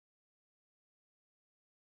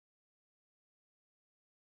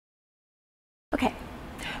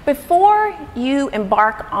Before you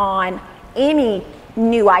embark on any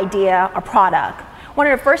new idea or product, one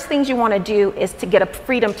of the first things you want to do is to get a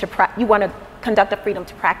freedom to you want to conduct a freedom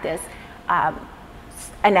to practice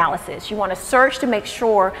analysis. You want to search to make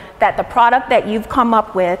sure that the product that you've come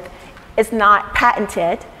up with is not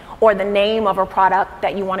patented, or the name of a product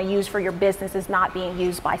that you want to use for your business is not being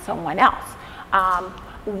used by someone else.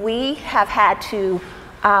 We have had to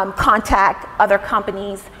contact other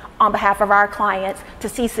companies on behalf of our clients to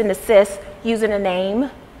cease and desist using a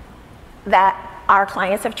name that our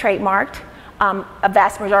clients have trademarked. A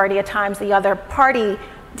vast majority of times the other party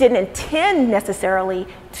didn't intend necessarily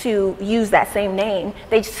to use that same name.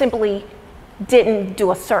 They simply didn't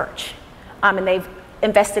do a search. And they've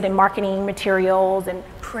invested in marketing materials and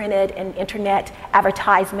printed and internet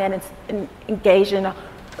advertisement and engaged in a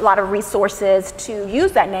lot of resources to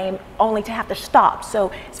use that name, only to have to stop.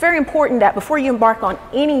 So it's very important that before you embark on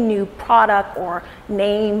any new product or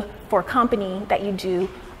name for a company, that you do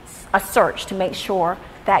a search to make sure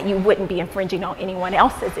that you wouldn't be infringing on anyone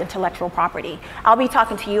else's intellectual property. I'll be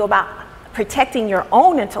talking to you about protecting your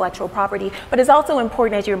own intellectual property, but it's also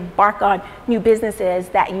important as you embark on new businesses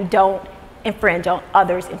that you don't infringe on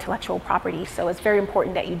others' intellectual property. So it's very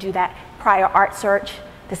important that you do that prior art search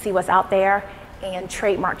to see what's out there, and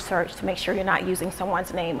trademark search to make sure you're not using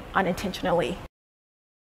someone's name unintentionally.